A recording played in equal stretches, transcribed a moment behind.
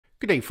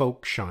G'day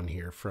folks, Sean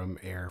here from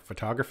Air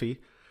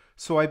Photography.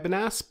 So I've been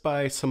asked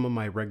by some of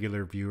my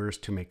regular viewers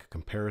to make a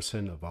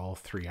comparison of all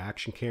three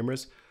action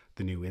cameras,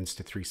 the new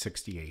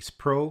Insta360 Ace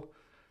Pro,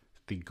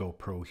 the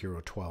GoPro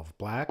Hero 12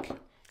 Black,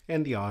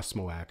 and the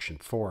Osmo Action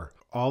 4.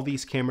 All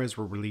these cameras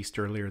were released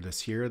earlier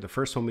this year. The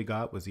first one we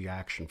got was the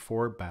Action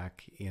 4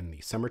 back in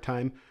the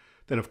summertime.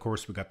 Then of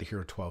course we got the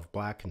Hero 12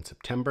 Black in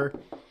September.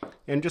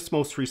 And just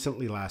most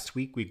recently last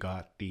week we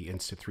got the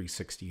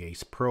Insta360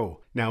 Ace Pro.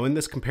 Now in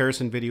this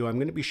comparison video I'm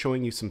going to be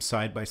showing you some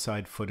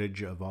side-by-side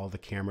footage of all the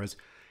cameras,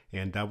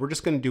 and we're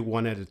just going to do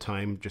one at a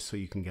time just so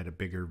you can get a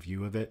bigger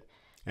view of it.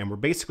 And we're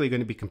basically going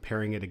to be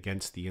comparing it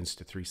against the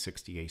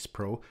Insta360 Ace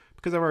Pro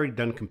because I've already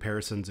done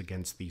comparisons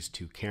against these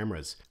two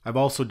cameras. I've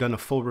also done a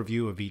full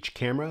review of each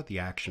camera, the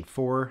Action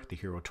 4, the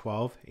Hero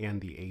 12,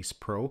 and the Ace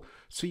Pro,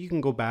 so you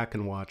can go back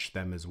and watch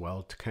them as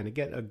well to kind of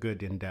get a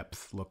good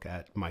in-depth look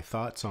at my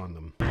thoughts on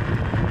them.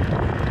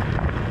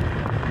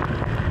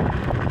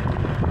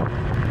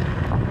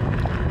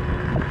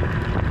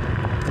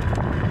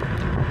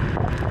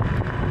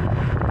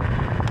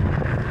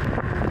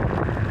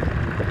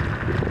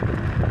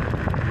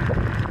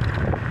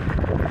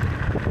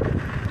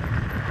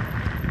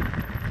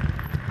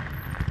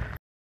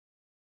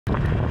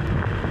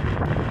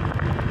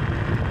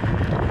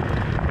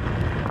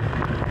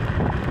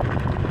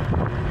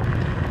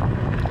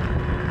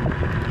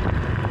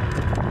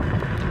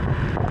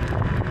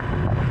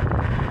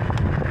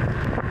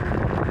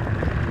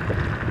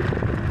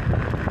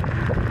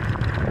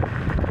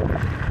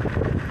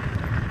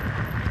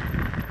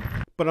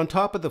 But on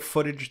top of the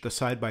footage, the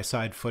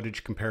side-by-side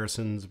footage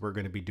comparisons we're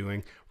going to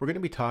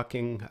be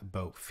talking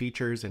about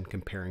features and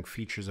comparing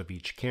features of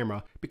each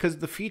camera, because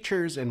the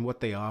features and what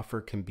they offer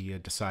can be a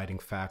deciding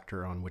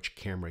factor on which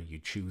camera you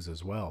choose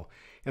as well.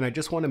 And I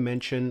just want to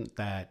mention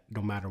that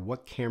no matter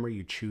what camera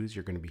you choose,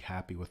 you're going to be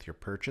happy with your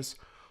purchase.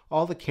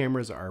 All the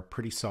cameras are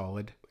pretty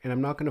solid, and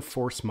I'm not going to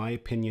force my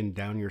opinion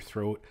down your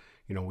throat.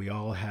 You know, we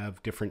all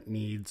have different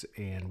needs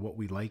and what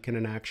we like in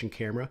an action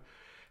camera.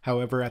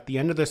 However, at the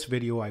end of this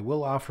video, I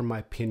will offer my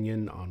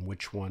opinion on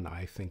which one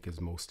I think is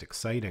most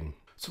exciting.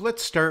 So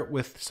let's start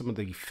with some of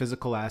the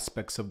physical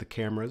aspects of the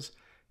cameras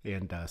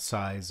and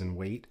size and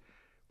weight.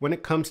 When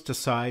it comes to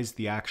size,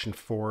 the Action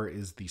 4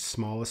 is the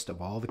smallest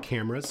of all the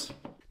cameras.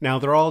 Now,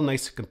 they're all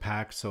nice and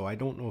compact, so I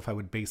don't know if I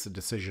would base a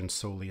decision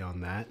solely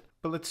on that.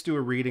 But let's do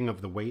a reading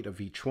of the weight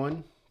of each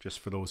one, just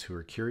for those who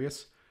are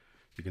curious.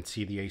 You can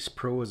see the Ace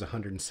Pro is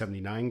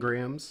 179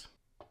 grams.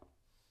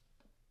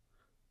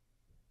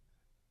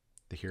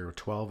 The Hero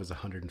 12 is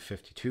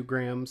 152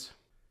 grams,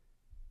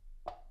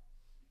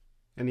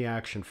 and the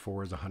Action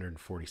 4 is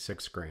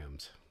 146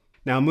 grams.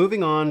 Now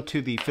moving on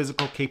to the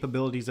physical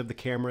capabilities of the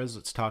cameras,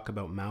 let's talk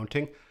about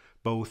mounting.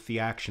 Both the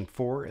Action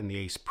 4 and the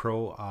Ace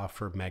Pro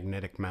offer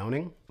magnetic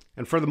mounting,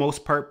 and for the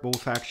most part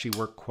both actually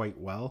work quite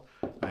well.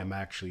 I'm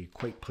actually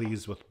quite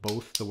pleased with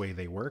both the way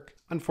they work.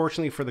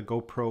 Unfortunately for the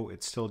GoPro,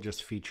 it still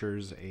just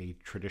features a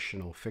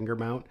traditional finger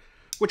mount,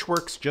 which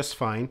works just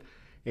fine.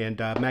 And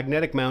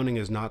magnetic mounting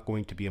is not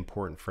going to be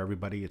important for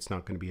everybody. It's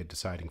not going to be a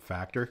deciding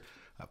factor.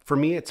 For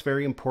me, it's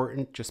very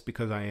important just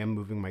because I am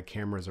moving my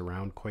cameras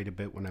around quite a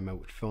bit when I'm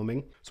out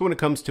filming. So when it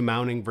comes to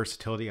mounting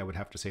versatility, I would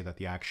have to say that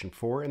the Action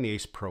 4 and the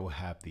Ace Pro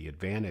have the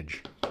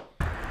advantage.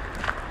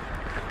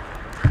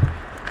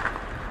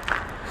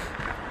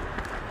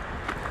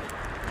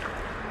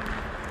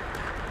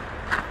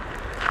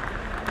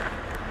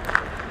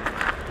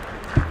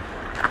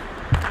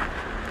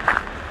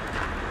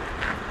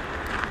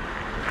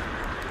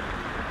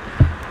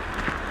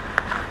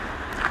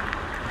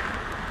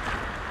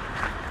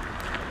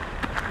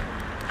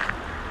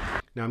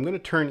 Now I'm going to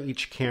turn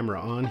each camera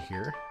on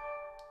here,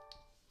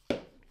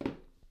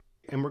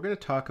 and we're going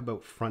to talk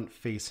about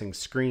front-facing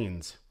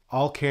screens.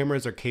 All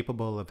cameras are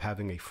capable of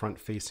having a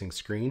front-facing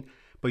screen,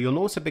 but you'll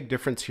notice a big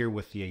difference here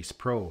with the Ace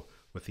Pro.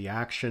 With the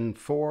Action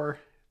 4,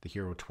 the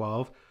Hero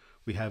 12,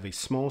 we have a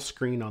small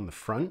screen on the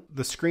front.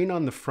 The screen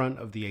on the front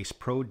of the Ace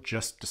Pro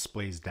just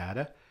displays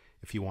data.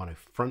 If you want a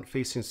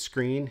front-facing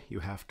screen, you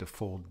have to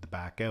fold the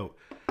back out.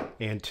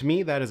 And to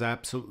me, that is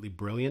absolutely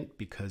brilliant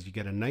because you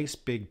get a nice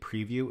big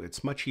preview.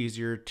 It's much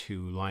easier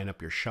to line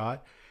up your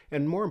shot.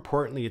 And more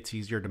importantly, it's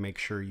easier to make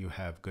sure you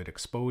have good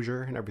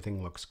exposure and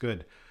everything looks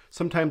good.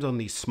 Sometimes on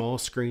these small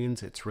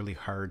screens, it's really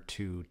hard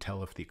to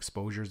tell if the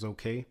exposure is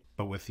okay.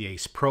 But with the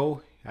Ace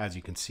Pro, as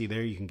you can see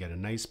there, you can get a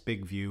nice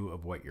big view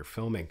of what you're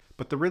filming.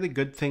 But the really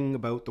good thing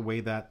about the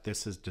way that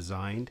this is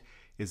designed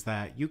is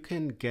that you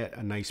can get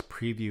a nice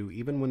preview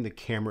even when the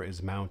camera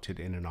is mounted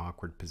in an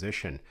awkward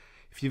position.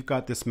 If you've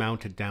got this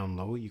mounted down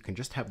low, you can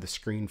just have the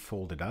screen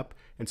folded up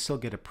and still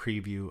get a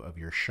preview of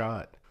your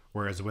shot.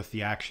 Whereas with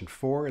the Action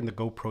 4 and the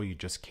GoPro, you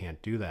just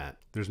can't do that.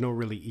 There's no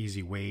really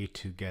easy way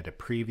to get a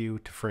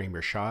preview to frame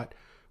your shot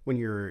when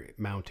you're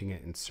mounting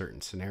it in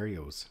certain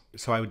scenarios.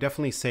 So I would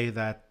definitely say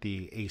that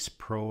the Ace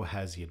Pro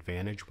has the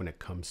advantage when it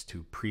comes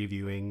to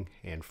previewing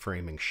and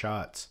framing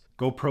shots.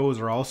 GoPros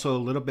are also a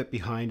little bit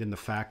behind in the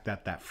fact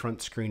that that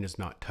front screen is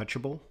not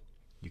touchable.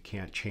 You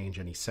can't change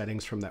any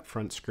settings from that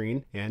front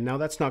screen. And now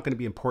that's not going to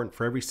be important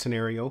for every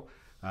scenario.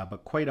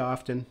 but quite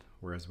often,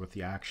 whereas with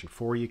the Action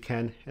 4 you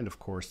can, and of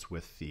course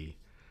with the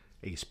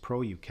Ace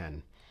Pro you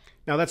can.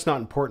 Now that's not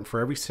important for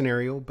every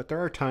scenario, but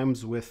there are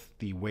times with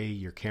the way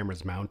your camera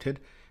is mounted,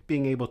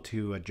 being able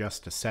to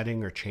adjust a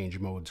setting or change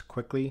modes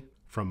quickly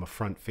from a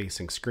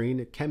front-facing screen,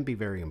 it can be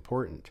very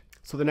important.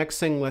 So the next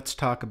thing let's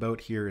talk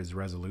about here is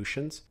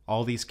resolutions.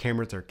 All these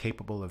cameras are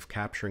capable of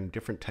capturing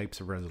different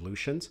types of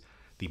resolutions.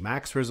 The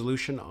max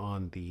resolution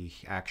on the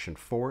Action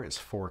 4 is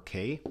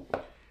 4K.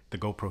 The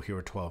GoPro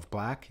Hero 12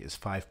 Black is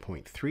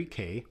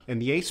 5.3K,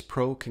 and the Ace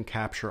Pro can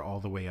capture all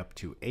the way up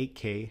to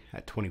 8K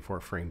at 24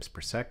 frames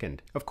per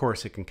second. Of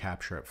course, it can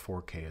capture at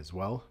 4K as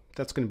well.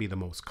 That's going to be the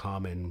most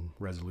common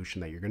resolution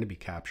that you're going to be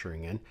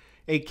capturing in.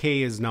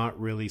 8K is not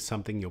really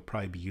something you'll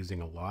probably be using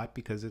a lot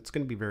because it's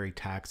going to be very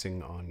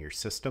taxing on your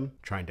system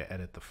trying to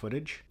edit the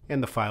footage,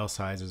 and the file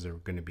sizes are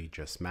going to be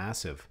just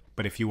massive.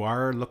 But if you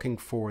are looking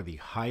for the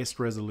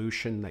highest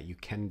resolution that you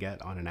can get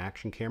on an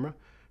action camera,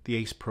 the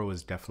Ace Pro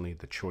is definitely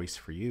the choice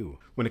for you.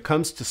 When it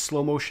comes to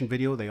slow motion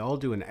video, they all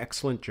do an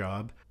excellent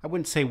job. I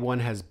wouldn't say one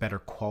has better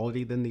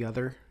quality than the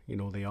other. You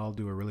know, they all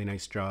do a really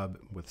nice job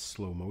with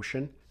slow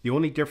motion. The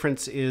only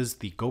difference is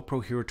the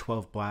GoPro Hero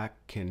 12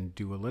 Black can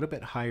do a little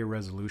bit higher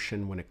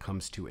resolution when it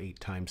comes to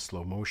 8x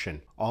slow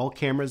motion. All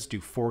cameras do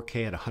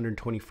 4K at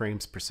 120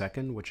 frames per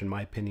second, which in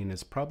my opinion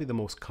is probably the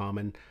most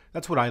common.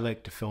 That's what I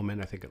like to film in.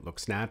 I think it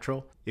looks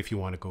natural. If you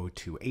want to go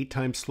to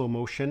 8x slow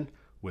motion,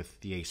 with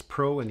the Ace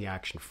Pro and the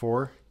Action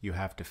 4, you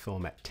have to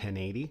film at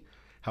 1080.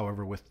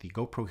 However, with the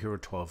GoPro Hero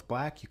 12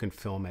 Black, you can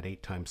film at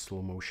 8x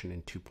slow motion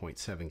in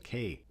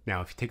 2.7K. Now,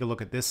 if you take a look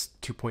at this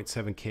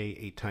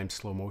 2.7K 8x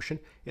slow motion,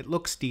 it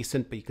looks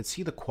decent, but you can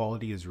see the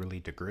quality is really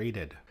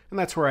degraded. And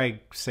that's where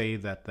I say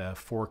that the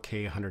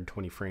 4K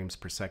 120 frames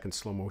per second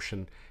slow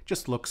motion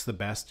just looks the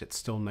best. It's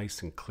still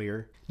nice and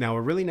clear. Now,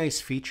 a really nice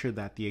feature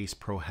that the Ace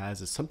Pro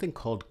has is something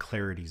called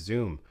Clarity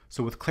Zoom.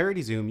 So with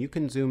Clarity Zoom, you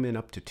can zoom in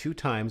up to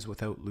 2x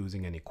without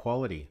losing any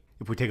quality.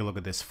 If we take a look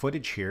at this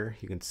footage here,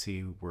 you can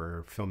see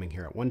we're filming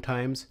here at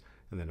 1x,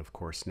 and then of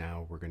course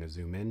now we're going to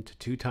zoom in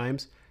to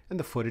 2x, and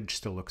the footage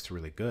still looks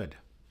really good.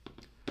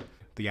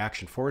 The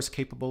Action 4 is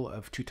capable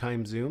of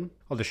 2x zoom.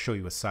 I'll just show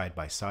you a side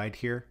by side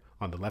here.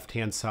 On the left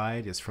hand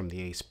side is from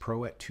the Ace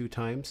Pro at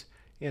 2x,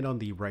 and on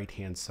the right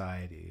hand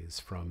side is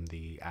from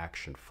the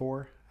Action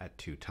 4 at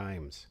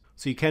 2x.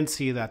 So you can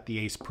see that the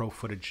Ace Pro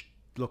footage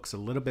looks a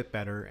little bit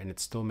better and it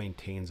still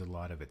maintains a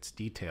lot of its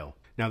detail.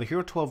 Now the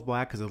Hero 12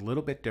 Black is a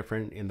little bit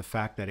different in the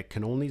fact that it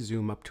can only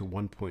zoom up to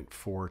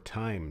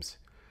 1.4x.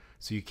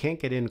 So you can't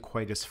get in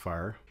quite as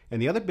far.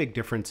 And the other big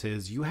difference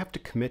is you have to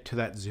commit to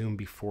that zoom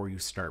before you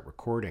start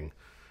recording.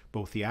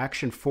 Both the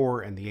Action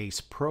 4 and the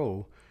Ace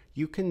Pro,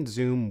 you can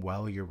zoom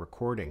while you're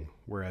recording,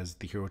 whereas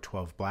the Hero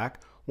 12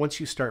 Black, once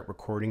you start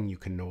recording, you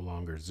can no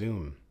longer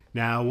zoom.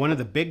 Now, one of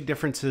the big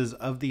differences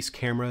of these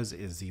cameras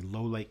is the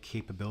low light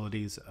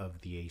capabilities of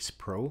the Ace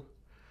Pro.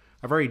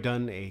 I've already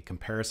done a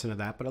comparison of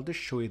that, but I'll just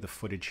show you the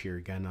footage here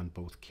again on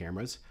both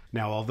cameras.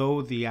 Now,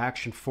 although the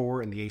Action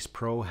 4 and the Ace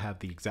Pro have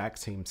the exact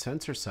same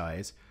sensor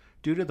size,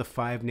 due to the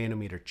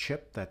 5nm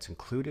chip that's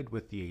included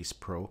with the Ace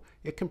Pro,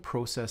 it can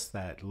process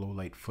that low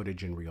light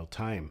footage in real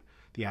time.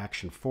 The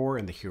Action 4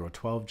 and the Hero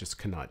 12 just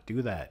cannot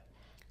do that.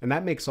 And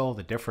that makes all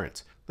the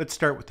difference. Let's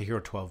start with the Hero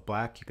 12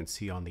 Black. You can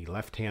see on the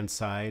left-hand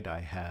side,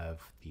 I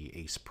have the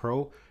Ace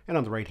Pro, and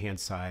on the right-hand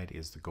side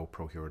is the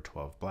GoPro Hero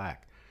 12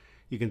 Black.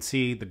 You can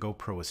see the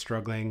GoPro is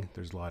struggling.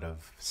 There's a lot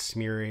of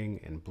smearing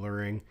and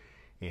blurring,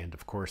 and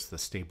of course the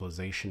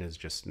stabilization is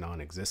just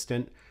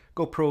non-existent.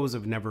 GoPros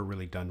have never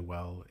really done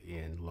well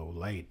in low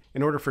light.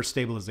 In order for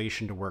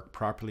stabilization to work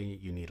properly,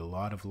 you need a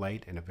lot of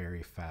light and a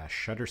very fast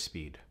shutter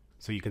speed.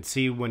 So you can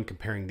see when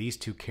comparing these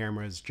two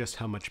cameras just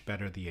how much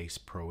better the Ace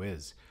Pro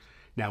is.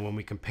 Now when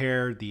we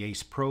compare the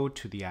Ace Pro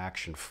to the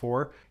Action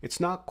 4, it's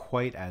not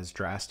quite as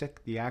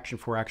drastic. The Action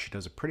 4 actually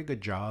does a pretty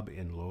good job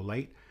in low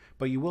light,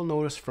 but you will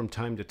notice from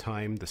time to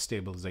time the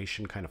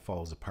stabilization kind of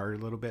falls apart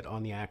a little bit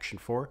on the Action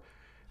 4.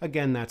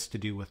 Again, that's to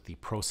do with the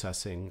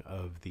processing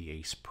of the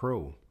Ace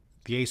Pro.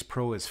 The Ace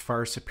Pro is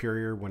far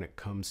superior when it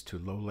comes to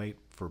low light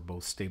for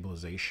both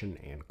stabilization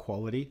and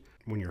quality.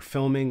 When you're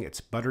filming, it's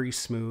buttery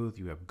smooth,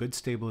 you have good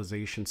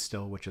stabilization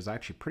still, which is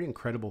actually pretty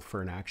incredible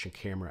for an action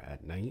camera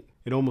at night.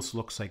 It almost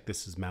looks like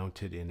this is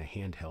mounted in a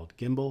handheld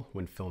gimbal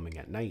when filming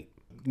at night.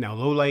 Now,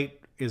 low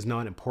light is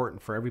not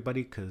important for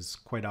everybody because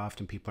quite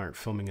often people aren't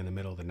filming in the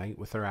middle of the night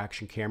with their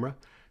action camera.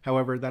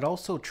 However, that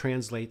also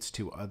translates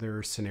to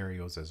other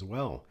scenarios as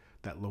well,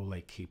 that low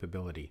light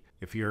capability.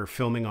 If you're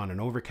filming on an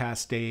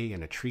overcast day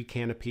in a tree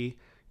canopy,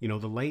 you know,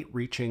 the light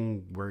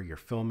reaching where you're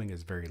filming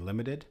is very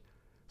limited.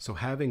 So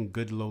having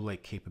good low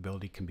light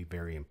capability can be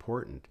very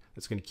important.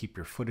 It's going to keep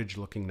your footage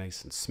looking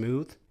nice and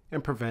smooth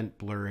and prevent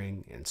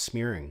blurring and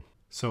smearing.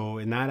 So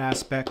in that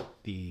aspect,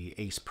 the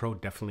Ace Pro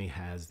definitely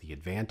has the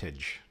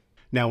advantage.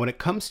 Now, when it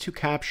comes to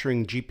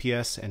capturing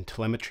GPS and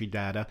telemetry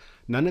data,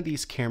 none of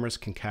these cameras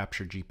can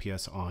capture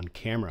GPS on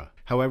camera.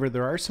 However,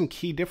 there are some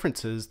key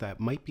differences that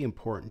might be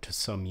important to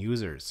some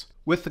users.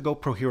 With the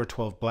GoPro Hero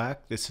 12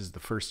 Black, this is the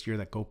first year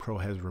that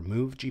GoPro has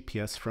removed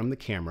GPS from the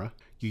camera.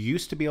 You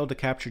used to be able to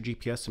capture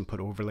GPS and put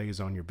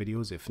overlays on your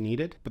videos if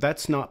needed, but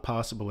that's not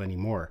possible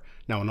anymore.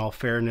 Now, in all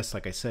fairness,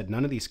 like I said,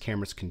 none of these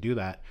cameras can do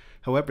that.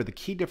 However, the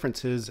key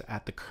difference is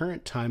at the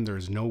current time, there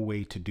is no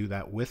way to do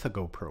that with a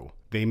GoPro.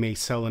 They may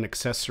sell an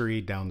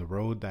accessory down the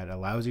road that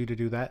allows you to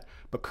do that,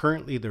 but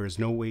currently there is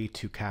no way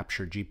to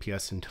capture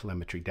GPS and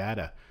telemetry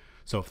data.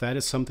 So if that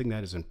is something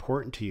that is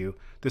important to you,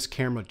 this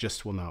camera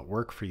just will not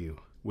work for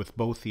you. With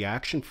both the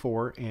Action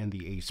 4 and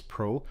the Ace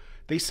Pro,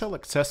 they sell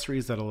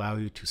accessories that allow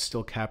you to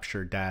still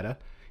capture data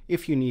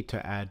if you need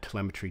to add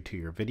telemetry to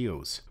your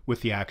videos.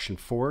 With the Action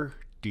 4,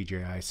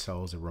 DJI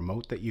sells a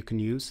remote that you can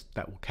use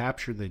that will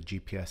capture the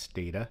GPS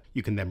data.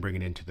 You can then bring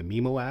it into the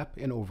Mimo app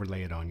and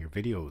overlay it on your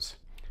videos.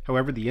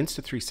 However, the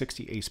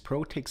Insta360 Ace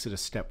Pro takes it a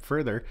step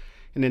further,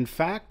 and in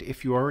fact,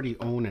 if you already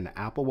own an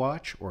Apple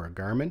Watch or a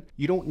Garmin,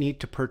 you don't need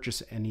to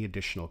purchase any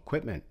additional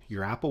equipment.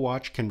 Your Apple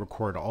Watch can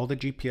record all the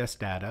GPS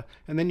data,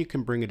 and then you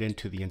can bring it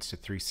into the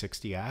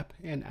Insta360 app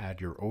and add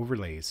your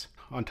overlays.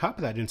 On top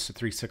of that,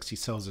 Insta360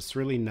 sells this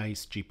really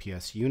nice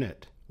GPS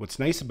unit. What's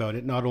nice about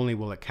it, not only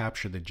will it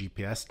capture the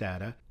GPS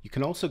data, you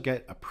can also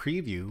get a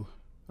preview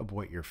of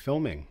what you're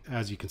filming.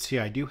 As you can see,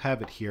 I do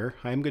have it here.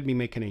 I'm going to be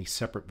making a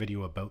separate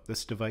video about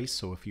this device,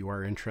 so if you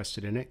are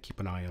interested in it,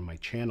 keep an eye on my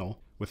channel.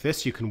 With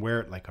this, you can wear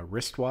it like a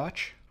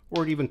wristwatch,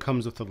 or it even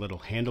comes with a little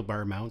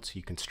handlebar mount so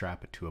you can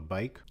strap it to a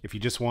bike. If you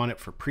just want it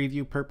for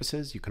preview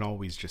purposes, you can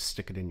always just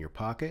stick it in your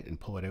pocket and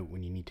pull it out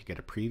when you need to get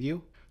a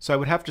preview. So I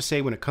would have to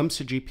say, when it comes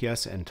to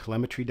GPS and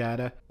telemetry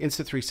data,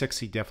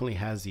 Insta360 definitely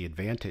has the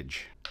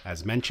advantage.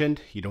 As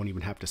mentioned, you don't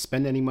even have to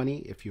spend any money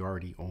if you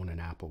already own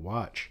an Apple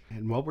Watch.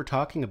 And while we're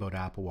talking about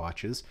Apple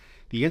Watches,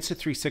 the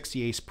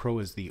Insta360 Ace Pro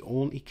is the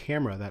only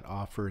camera that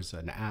offers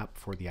an app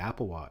for the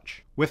Apple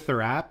Watch. With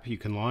their app, you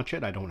can launch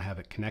it. I don't have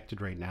it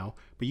connected right now,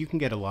 but you can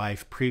get a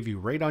live preview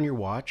right on your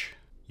watch.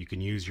 You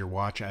can use your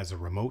watch as a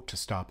remote to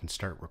stop and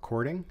start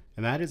recording,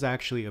 and that is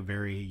actually a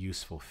very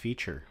useful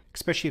feature,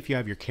 especially if you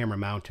have your camera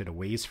mounted a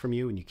ways from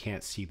you and you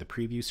can't see the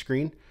preview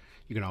screen.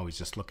 You can always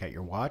just look at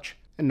your watch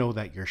and know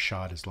that your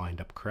shot is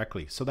lined up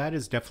correctly. So that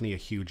is definitely a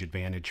huge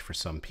advantage for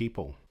some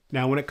people.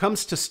 Now, when it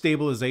comes to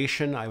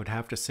stabilization, I would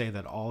have to say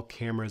that all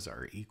cameras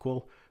are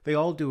equal. They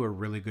all do a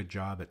really good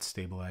job at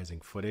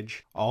stabilizing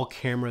footage. All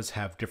cameras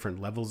have different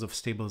levels of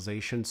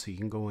stabilization, so you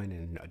can go in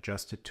and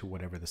adjust it to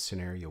whatever the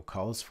scenario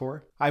calls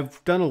for.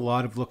 I've done a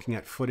lot of looking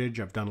at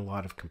footage, I've done a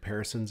lot of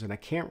comparisons, and I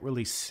can't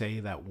really say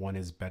that one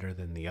is better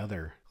than the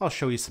other. I'll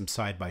show you some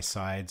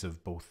side-by-sides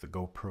of both the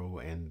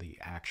GoPro and the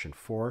Action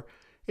 4,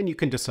 and you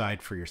can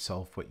decide for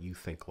yourself what you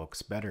think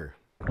looks better.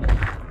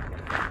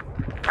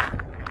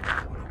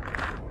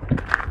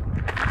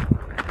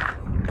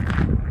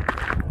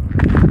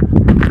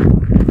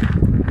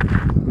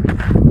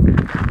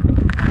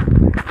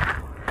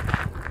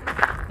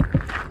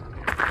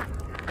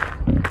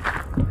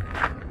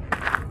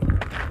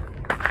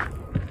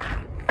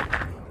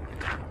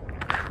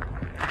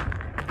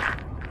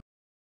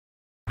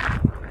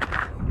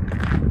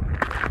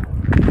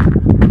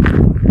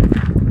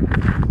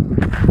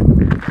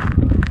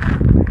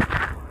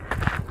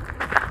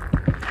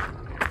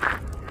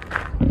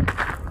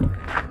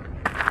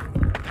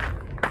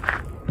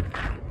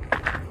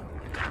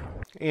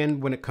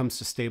 And when it comes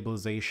to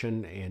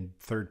stabilization and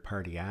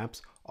third-party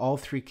apps, all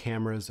three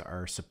cameras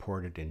are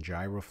supported in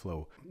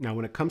GyroFlow. Now,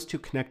 when it comes to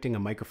connecting a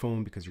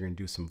microphone because you're going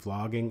to do some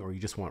vlogging or you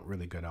just want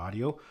really good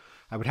audio,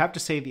 I would have to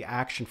say the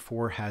Action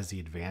 4 has the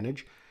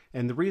advantage.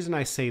 And the reason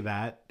I say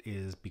that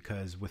is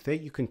because with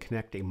it, you can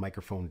connect a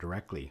microphone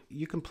directly.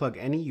 You can plug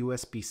any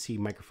USB-C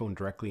microphone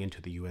directly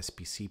into the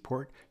USB-C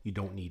port. You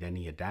don't need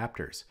any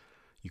adapters.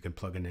 You can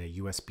plug in a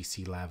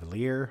USB-C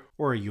lavalier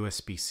or a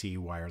USB-C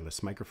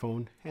wireless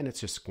microphone, and it's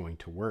just going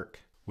to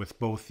work. With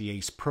both the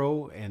Ace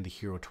Pro and the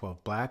Hero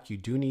 12 Black, you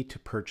do need to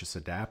purchase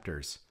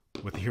adapters.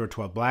 With the Hero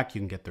 12 Black,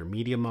 you can get their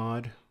media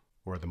mod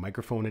or the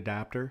microphone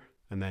adapter,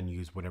 and then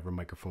use whatever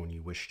microphone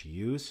you wish to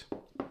use.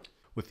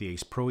 With the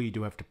Ace Pro, you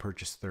do have to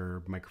purchase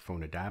their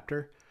microphone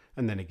adapter,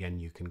 and then again,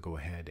 you can go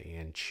ahead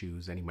and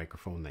choose any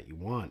microphone that you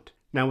want.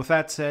 Now, with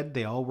that said,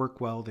 they all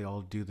work well, they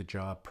all do the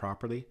job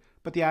properly.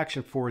 But the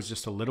Action 4 is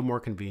just a little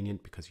more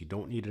convenient because you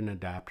don't need an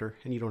adapter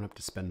and you don't have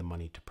to spend the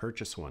money to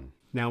purchase one.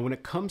 Now, when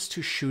it comes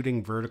to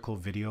shooting vertical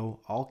video,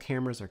 all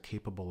cameras are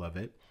capable of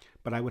it,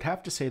 but I would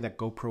have to say that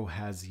GoPro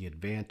has the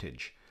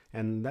advantage,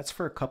 and that's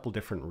for a couple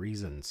different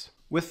reasons.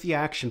 With the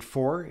Action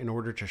 4, in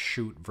order to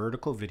shoot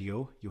vertical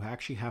video, you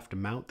actually have to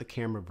mount the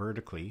camera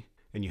vertically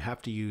and you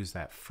have to use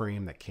that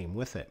frame that came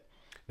with it.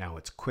 Now,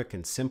 it's quick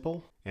and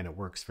simple and it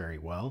works very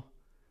well.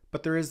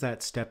 But there is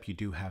that step you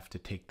do have to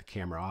take the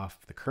camera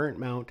off the current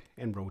mount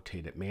and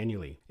rotate it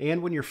manually.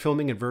 And when you're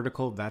filming in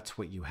vertical, that's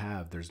what you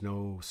have. There's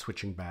no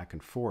switching back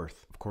and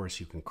forth. Of course,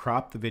 you can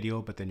crop the video,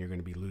 but then you're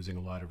going to be losing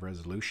a lot of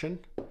resolution.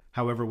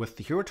 However, with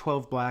the Hero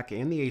 12 Black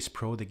and the Ace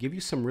Pro, they give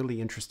you some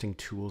really interesting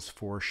tools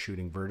for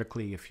shooting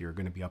vertically if you're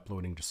going to be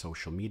uploading to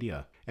social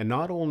media. And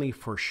not only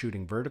for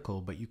shooting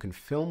vertical, but you can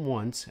film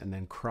once and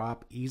then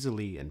crop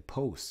easily in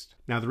post.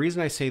 Now, the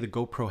reason I say the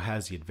GoPro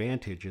has the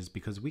advantage is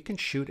because we can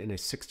shoot in a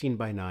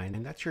 16:9,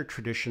 and that's your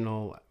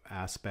traditional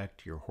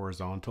aspect, your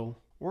horizontal.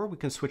 or we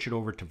can switch it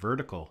over to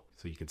vertical.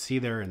 So you can see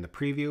there in the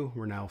preview,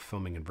 we're now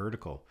filming in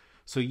vertical.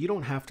 So you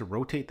don't have to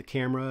rotate the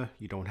camera,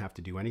 you don't have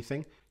to do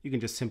anything. You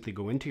can just simply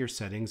go into your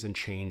settings and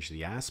change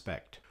the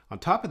aspect. On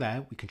top of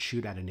that, we can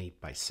shoot at an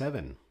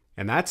 8:7.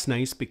 And that's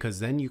nice because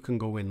then you can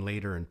go in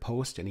later and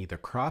post and either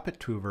crop it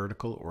to a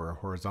vertical or a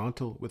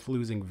horizontal with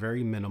losing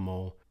very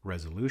minimal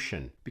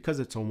resolution because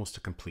it's almost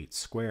a complete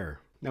square.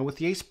 Now with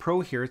the Ace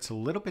Pro here, it's a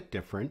little bit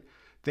different.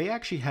 They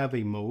actually have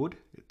a mode,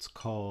 it's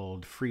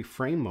called free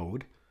frame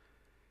mode.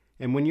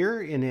 And when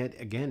you're in it,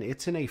 again,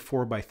 it's in a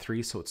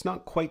 4:3, so it's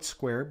not quite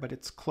square, but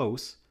it's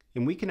close.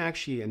 And we can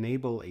actually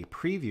enable a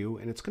preview,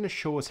 and it's going to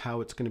show us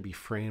how it's going to be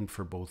framed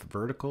for both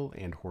vertical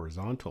and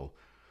horizontal.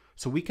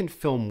 So we can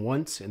film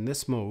once in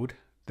this mode,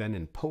 then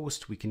in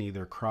post, we can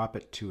either crop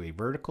it to a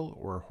vertical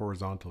or a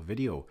horizontal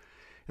video.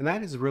 And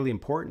that is really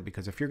important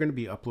because if you're going to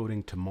be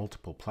uploading to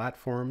multiple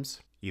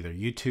platforms, either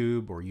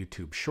YouTube or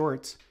YouTube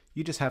Shorts,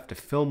 you just have to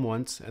film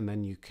once and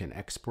then you can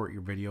export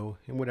your video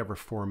in whatever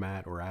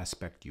format or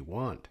aspect you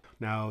want.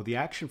 Now, the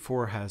Action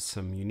 4 has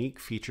some unique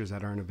features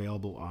that aren't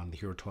available on the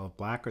Hero 12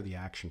 Black or the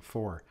Action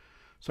 4.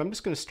 So I'm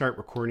just going to start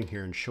recording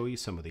here and show you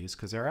some of these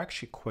because they're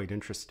actually quite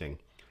interesting.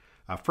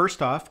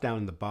 First off, down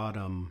in the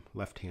bottom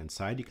left-hand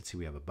side, you can see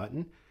we have a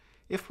button.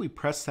 If we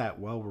press that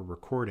while we're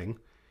recording,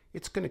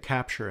 it's going to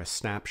capture a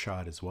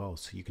snapshot as well.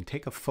 So you can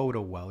take a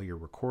photo while you're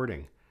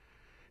recording.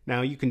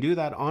 Now you can do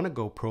that on a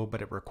GoPro,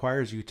 but it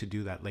requires you to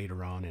do that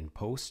later on in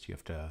post. You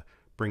have to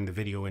bring the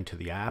video into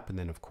the app, and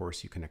then of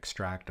course you can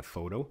extract a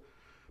photo.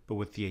 But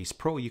with the Ace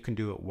Pro, you can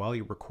do it while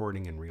you're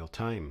recording in real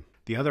time.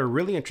 The other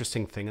really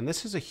interesting thing, and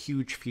this is a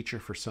huge feature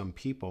for some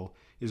people,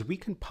 is we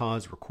can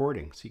pause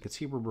recording. So you can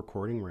see we're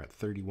recording, we're at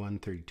 31,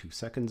 32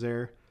 seconds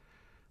there.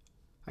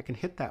 I can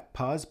hit that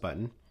pause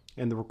button,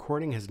 and the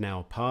recording has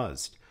now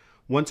paused.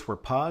 Once we're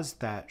paused,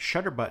 that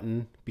shutter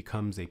button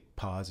becomes a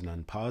pause and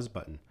unpause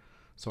button.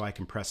 So I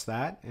can press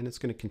that and it's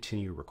going to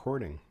continue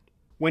recording.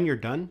 When you're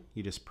done,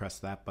 you just press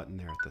that button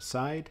there at the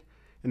side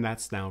and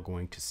that's now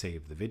going to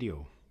save the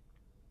video.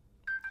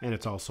 And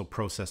it's also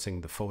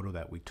processing the photo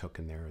that we took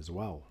in there as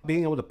well.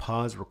 Being able to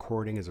pause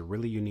recording is a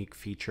really unique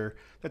feature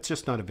that's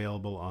just not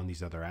available on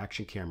these other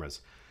action cameras.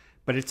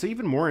 But it's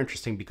even more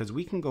interesting because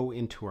we can go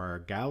into our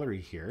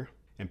gallery here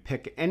and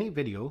pick any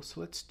video. So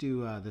let's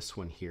do this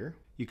one here.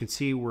 You can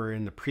see we're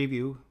in the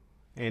preview.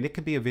 And it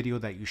could be a video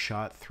that you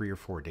shot 3 or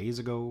 4 days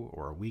ago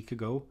or a week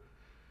ago.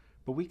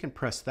 But we can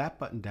press that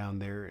button down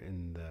there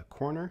in the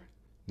corner.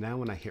 Now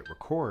when I hit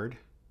record,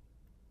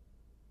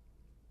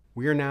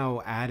 we are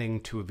now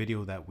adding to a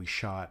video that we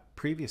shot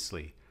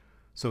previously.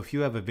 So if you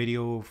have a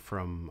video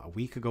from a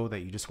week ago that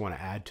you just want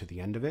to add to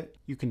the end of it,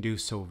 you can do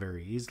so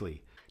very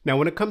easily. Now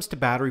when it comes to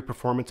battery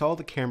performance, all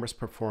the cameras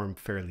perform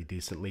fairly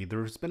decently.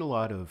 There's been a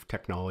lot of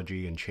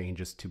technology and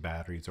changes to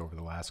batteries over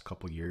the last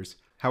couple years.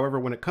 However,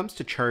 when it comes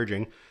to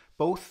charging,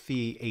 both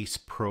the Ace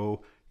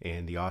Pro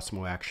and the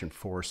Osmo Action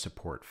 4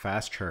 support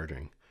fast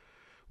charging.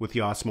 With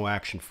the Osmo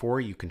Action 4,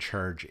 you can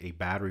charge a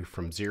battery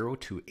from 0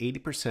 to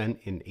 80%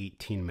 in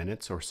 18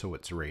 minutes, or so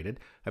it's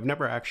rated. I've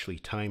never actually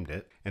timed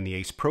it. And the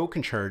Ace Pro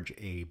can charge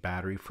a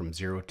battery from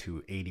 0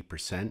 to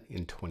 80%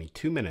 in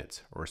 22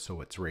 minutes, or so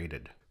it's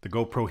rated. The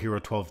GoPro Hero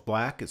 12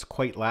 Black is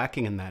quite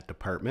lacking in that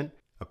department.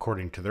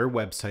 According to their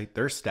website,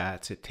 their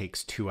stats, it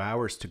takes 2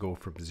 hours to go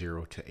from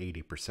 0 to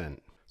 80%.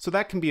 So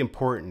that can be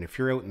important. If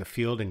you're out in the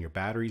field and your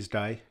batteries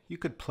die, you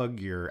could plug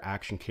your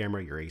action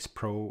camera, your Ace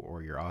Pro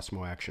or your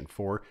Osmo Action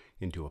 4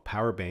 into a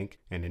power bank,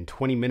 and in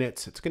 20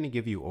 minutes, it's going to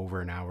give you over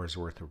an hour's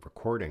worth of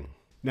recording.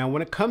 Now,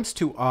 when it comes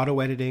to auto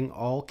editing,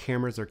 all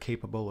cameras are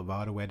capable of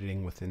auto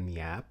editing within the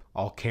app.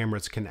 All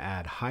cameras can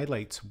add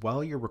highlights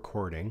while you're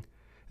recording,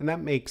 and that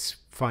makes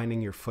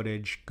finding your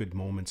footage, good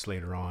moments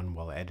later on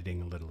while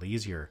editing a little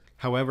easier.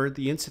 However,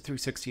 the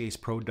Insta360 Ace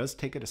Pro does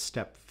take it a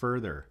step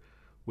further.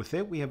 With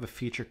it, we have a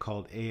feature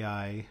called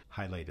AI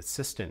Highlight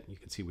Assistant. You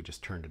can see we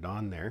just turned it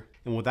on there.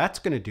 And what that's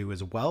going to do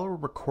is while we're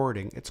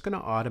recording, it's going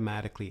to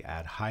automatically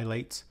add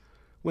highlights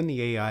when the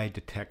AI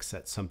detects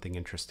that something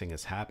interesting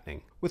is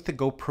happening. With the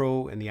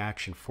GoPro and the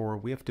Action 4,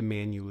 we have to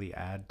manually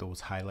add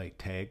those highlight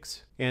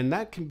tags. And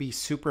that can be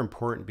super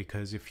important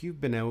because if you've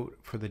been out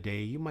for the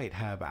day, you might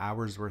have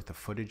hours worth of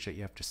footage that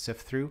you have to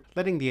sift through.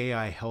 Letting the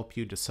AI help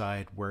you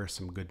decide where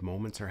some good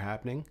moments are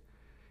happening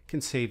can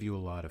save you a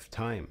lot of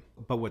time.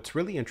 But what's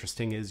really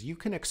interesting is you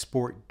can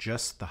export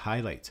just the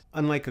highlights.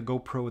 Unlike a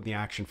GoPro and the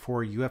Action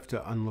 4, you have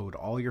to unload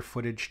all your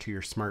footage to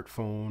your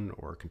smartphone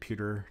or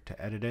computer to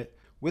edit it.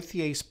 With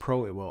the Ace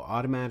Pro, it will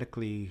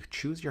automatically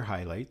choose your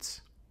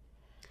highlights.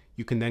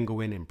 You can then go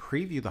in and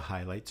preview the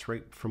highlights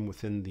right from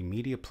within the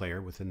media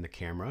player within the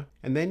camera.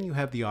 And then you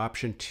have the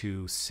option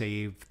to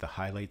save the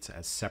highlights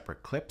as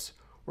separate clips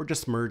or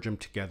just merge them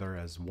together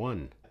as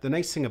one. The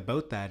nice thing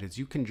about that is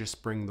you can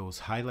just bring those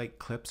highlight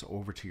clips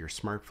over to your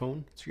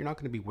smartphone, so you're not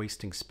going to be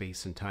wasting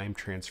space and time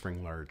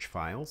transferring large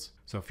files.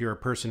 So if you're a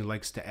person who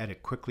likes to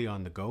edit quickly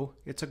on the go,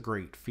 it's a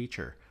great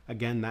feature.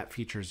 Again, that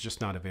feature is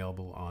just not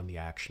available on the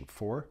Action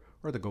 4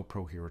 or the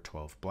GoPro Hero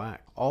 12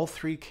 Black. All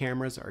three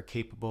cameras are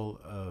capable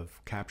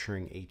of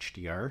capturing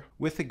HDR.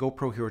 With the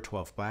GoPro Hero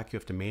 12 Black, you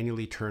have to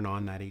manually turn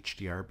on that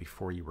HDR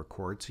before you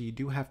record, so you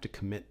do have to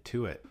commit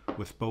to it.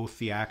 With both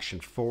the Action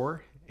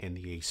 4 and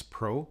the Ace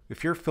Pro,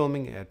 if you're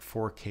filming at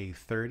 4K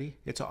 30,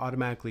 it's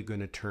automatically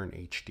going to turn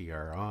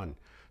HDR on.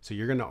 So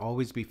you're going to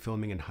always be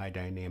filming in high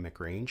dynamic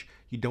range.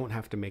 You don't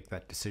have to make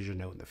that decision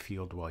out in the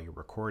field while you're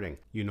recording.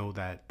 You know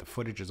that the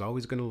footage is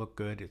always going to look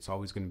good. It's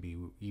always going to be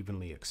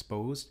evenly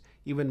exposed,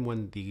 even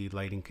when the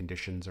lighting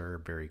conditions are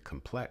very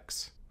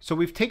complex. So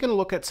we've taken a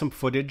look at some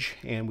footage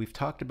and we've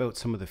talked about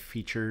some of the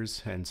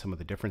features and some of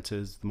the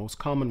differences, the most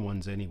common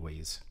ones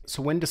anyways.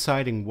 So when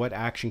deciding what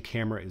action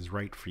camera is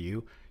right for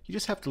you, you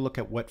just have to look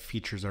at what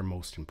features are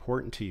most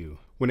important to you.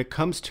 When it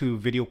comes to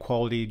video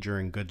quality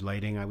during good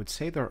lighting, I would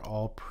say they're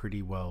all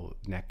pretty well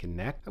neck and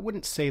neck. I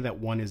wouldn't say that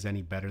one is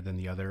any better than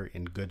the other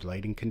in good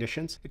lighting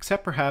conditions,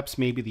 except perhaps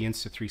maybe the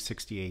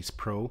Insta360 Ace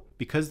Pro.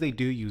 Because they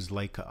do use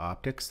Leica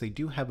optics, they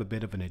do have a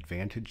bit of an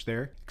advantage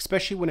there,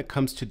 especially when it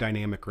comes to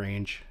dynamic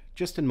range.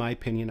 Just in my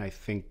opinion, I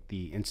think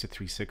the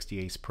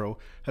Insta360 Ace Pro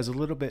has a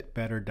little bit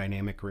better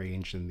dynamic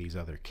range than these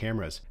other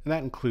cameras, and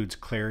that includes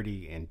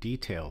clarity and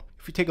detail.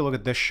 If you take a look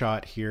at this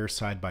shot here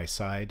side by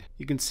side,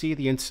 you can see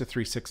the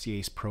Insta360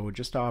 Ace Pro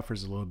just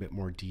offers a little bit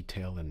more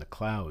detail in the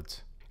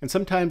clouds. And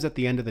sometimes at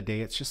the end of the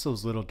day, it's just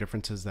those little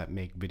differences that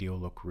make video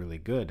look really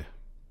good.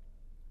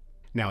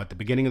 Now, at the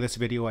beginning of this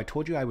video, I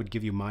told you I would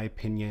give you my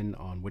opinion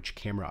on which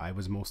camera I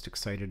was most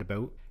excited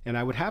about, and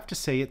I would have to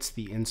say it's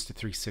the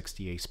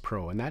Insta360 Ace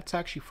Pro, and that's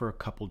actually for a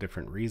couple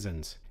different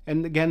reasons.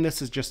 And again,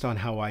 this is just on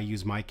how I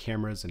use my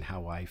cameras and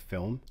how I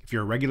film. If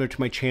you're a regular to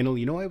my channel,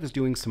 you know I was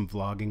doing some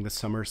vlogging this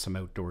summer, some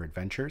outdoor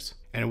adventures,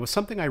 and it was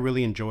something I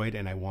really enjoyed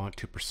and I want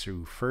to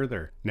pursue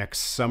further. Next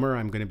summer,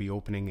 I'm going to be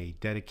opening a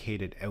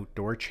dedicated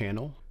outdoor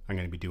channel. I'm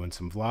going to be doing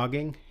some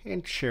vlogging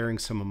and sharing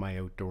some of my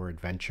outdoor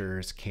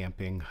adventures,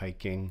 camping,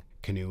 hiking,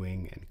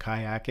 canoeing, and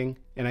kayaking.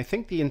 And I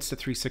think the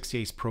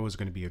Insta360 Ace Pro is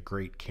going to be a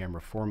great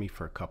camera for me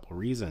for a couple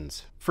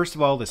reasons. First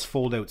of all, this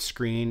fold-out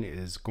screen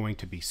is going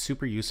to be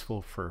super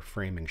useful for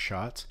framing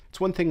shots. It's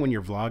one thing when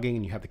you're vlogging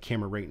and you have the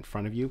camera right in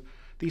front of you.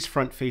 These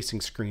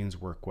front-facing screens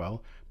work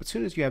well, but as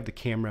soon as you have the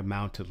camera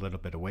mounted a little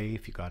bit away,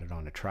 if you got it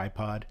on a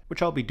tripod,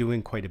 which I'll be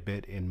doing quite a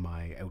bit in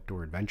my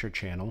outdoor adventure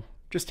channel,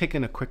 just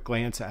taking a quick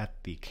glance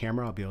at the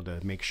camera, I'll be able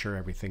to make sure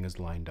everything is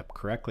lined up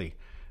correctly.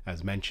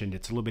 As mentioned,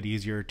 it's a little bit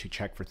easier to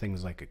check for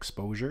things like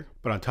exposure.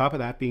 But on top of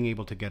that, being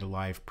able to get a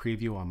live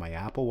preview on my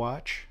Apple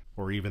Watch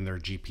or even their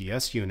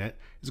GPS unit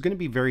is going to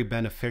be very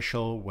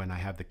beneficial when I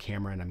have the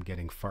camera and I'm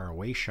getting far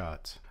away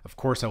shots. Of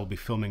course, I will be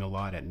filming a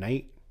lot at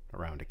night,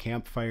 around a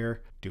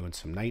campfire, doing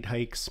some night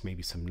hikes,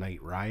 maybe some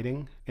night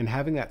riding, and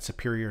having that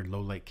superior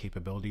low light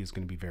capability is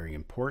going to be very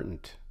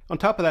important. On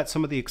top of that,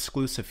 some of the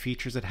exclusive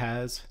features it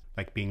has,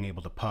 like being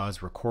able to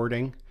pause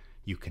recording.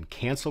 You can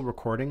cancel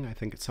recording. I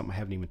think it's something I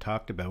haven't even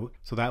talked about.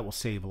 So that will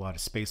save a lot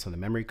of space on the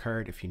memory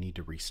card. If you need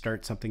to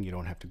restart something, you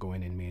don't have to go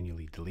in and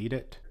manually delete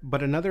it.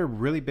 But another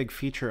really big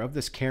feature of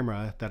this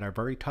camera that I've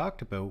already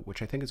talked about,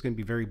 which I think is going to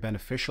be very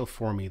beneficial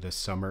for me this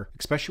summer,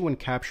 especially when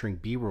capturing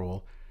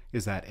B-roll,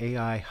 is that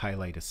AI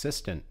highlight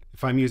assistant.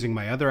 If I'm using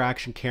my other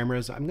action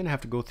cameras, I'm going to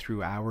have to go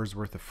through hours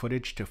worth of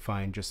footage to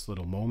find just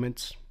little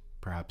moments,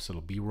 perhaps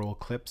little B-roll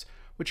clips,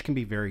 which can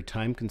be very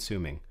time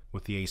consuming.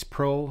 With the Ace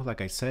Pro,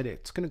 like I said,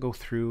 it's going to go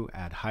through,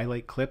 add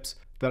highlight clips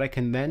that I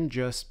can then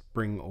just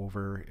bring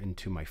over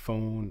into my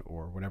phone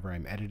or whatever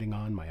I'm editing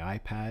on, my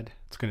iPad.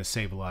 It's going to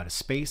save a lot of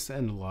space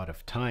and a lot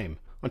of time.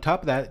 On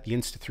top of that, the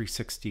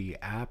Insta360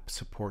 app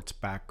supports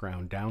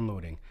background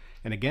downloading.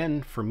 And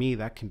again, for me,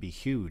 that can be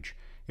huge.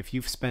 If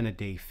you've spent a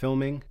day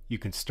filming, you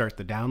can start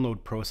the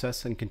download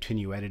process and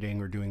continue editing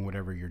or doing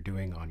whatever you're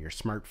doing on your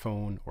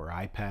smartphone or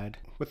iPad.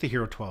 With the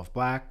Hero 12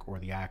 Black or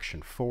the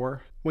Action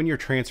 4, when you're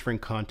transferring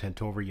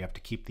content over, you have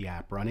to keep the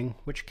app running,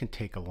 which can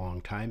take a long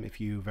time. If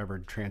you've ever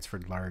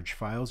transferred large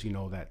files, you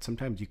know that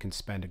sometimes you can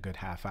spend a good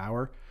half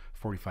hour,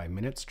 45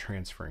 minutes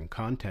transferring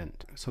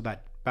content. So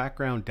that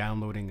background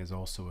downloading is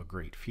also a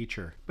great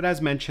feature. But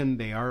as mentioned,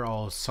 they are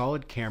all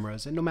solid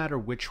cameras, and no matter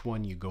which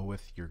one you go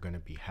with, you're going to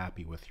be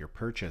happy with your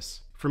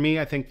purchase. For me,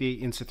 I think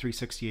the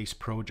Insta360 Ace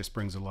Pro just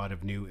brings a lot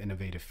of new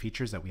innovative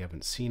features that we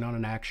haven't seen on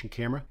an action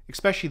camera.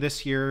 Especially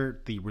this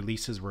year, the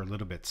releases were a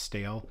little bit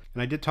stale.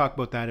 And I did talk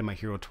about that in my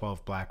Hero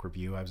 12 Black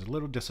review. I was a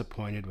little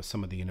disappointed with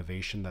some of the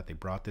innovation that they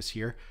brought this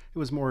year. It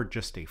was more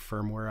just a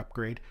firmware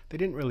upgrade. They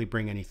didn't really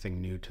bring anything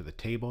new to the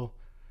table.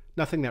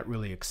 Nothing that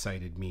really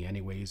excited me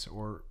anyways,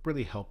 or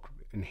really helped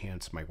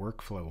enhance my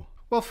workflow.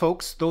 Well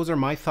folks, those are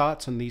my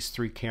thoughts on these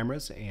three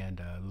cameras and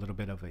a little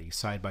bit of a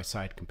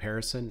side-by-side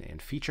comparison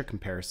and feature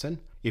comparison.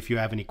 If you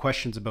have any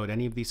questions about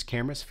any of these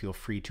cameras, feel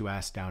free to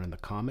ask down in the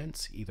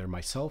comments. Either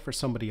myself or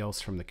somebody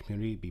else from the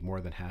community would be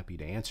more than happy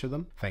to answer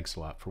them. Thanks a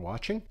lot for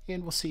watching,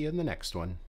 and we'll see you in the next one.